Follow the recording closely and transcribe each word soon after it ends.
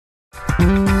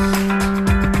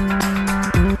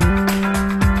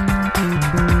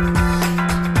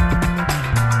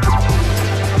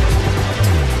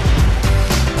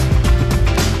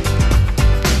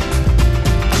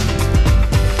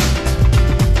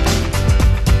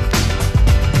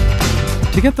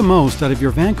To get the most out of your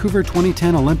Vancouver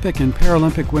 2010 Olympic and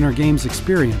Paralympic Winter Games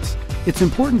experience, it's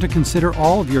important to consider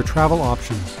all of your travel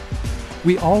options.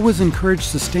 We always encourage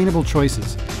sustainable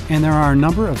choices, and there are a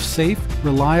number of safe,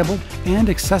 reliable, and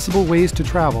accessible ways to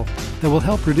travel that will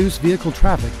help reduce vehicle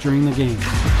traffic during the Games.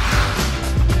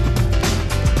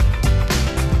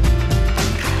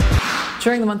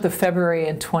 During the month of February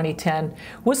in 2010,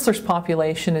 Whistler's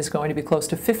population is going to be close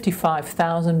to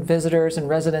 55,000 visitors and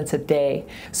residents a day.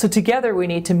 So together we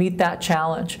need to meet that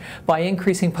challenge by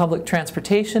increasing public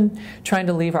transportation, trying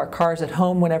to leave our cars at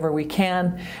home whenever we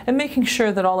can, and making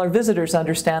sure that all our visitors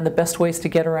understand the best ways to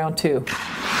get around too.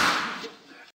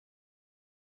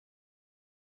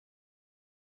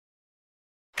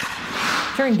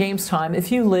 During Games time, if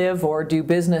you live or do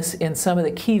business in some of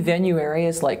the key venue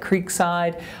areas like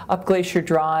Creekside, Up Glacier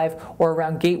Drive, or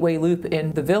around Gateway Loop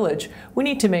in the Village, we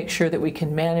need to make sure that we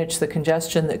can manage the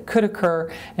congestion that could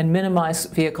occur and minimize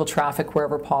vehicle traffic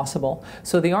wherever possible.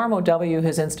 So the RMOW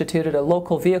has instituted a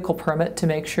local vehicle permit to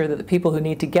make sure that the people who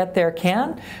need to get there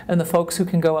can, and the folks who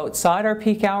can go outside our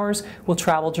peak hours will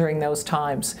travel during those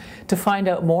times. To find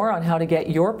out more on how to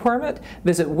get your permit,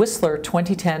 visit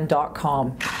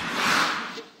whistler2010.com.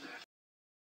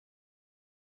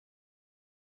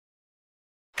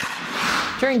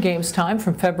 During Games time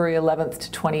from February 11th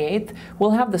to 28th, we'll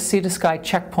have the Sea to Sky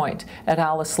checkpoint at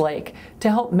Alice Lake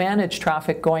to help manage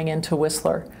traffic going into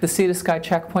Whistler. The Sea to Sky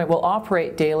checkpoint will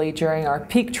operate daily during our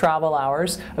peak travel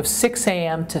hours of 6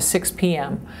 a.m. to 6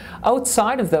 p.m.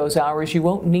 Outside of those hours, you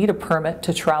won't need a permit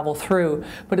to travel through,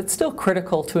 but it's still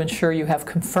critical to ensure you have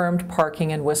confirmed parking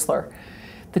in Whistler.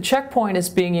 The checkpoint is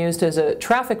being used as a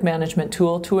traffic management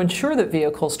tool to ensure that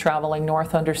vehicles traveling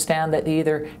north understand that they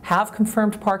either have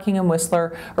confirmed parking in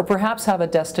Whistler or perhaps have a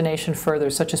destination further,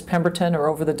 such as Pemberton or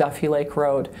over the Duffy Lake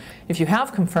Road. If you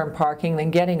have confirmed parking, then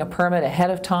getting a permit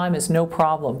ahead of time is no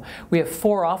problem. We have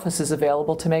 4 offices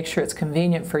available to make sure it's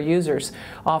convenient for users.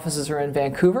 Offices are in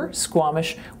Vancouver,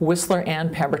 Squamish, Whistler,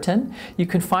 and Pemberton. You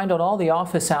can find out all the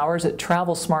office hours at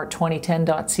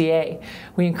travelsmart2010.ca.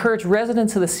 We encourage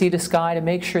residents of the Sea to Sky to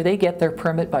make sure they get their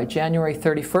permit by January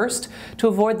 31st to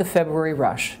avoid the February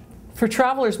rush. For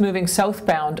travelers moving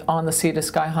southbound on the Sea to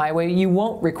Sky Highway, you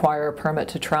won't require a permit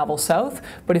to travel south,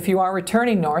 but if you are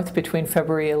returning north between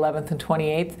February 11th and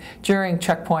 28th during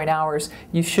checkpoint hours,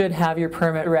 you should have your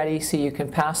permit ready so you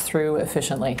can pass through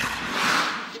efficiently.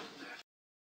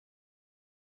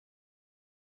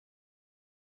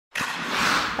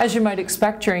 As you might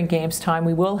expect during Games time,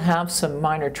 we will have some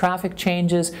minor traffic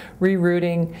changes,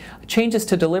 rerouting, changes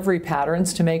to delivery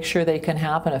patterns to make sure they can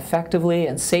happen effectively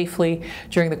and safely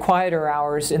during the quieter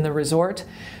hours in the resort.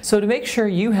 So to make sure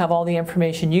you have all the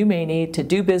information you may need to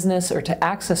do business or to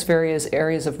access various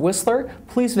areas of Whistler,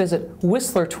 please visit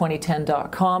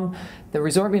whistler2010.com, the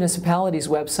resort municipality's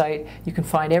website. You can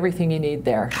find everything you need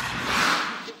there.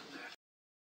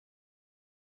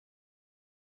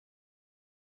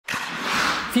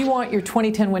 If you want your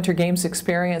 2010 Winter Games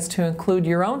experience to include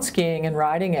your own skiing and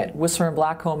riding at Whistler and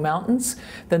Blackcomb Mountains,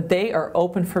 then they are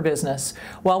open for business.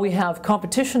 While we have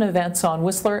competition events on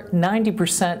Whistler,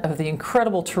 90% of the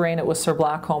incredible terrain at Whistler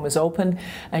Blackcomb is open,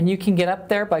 and you can get up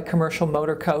there by commercial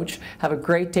motor coach, have a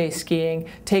great day skiing,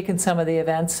 take in some of the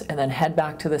events, and then head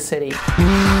back to the city.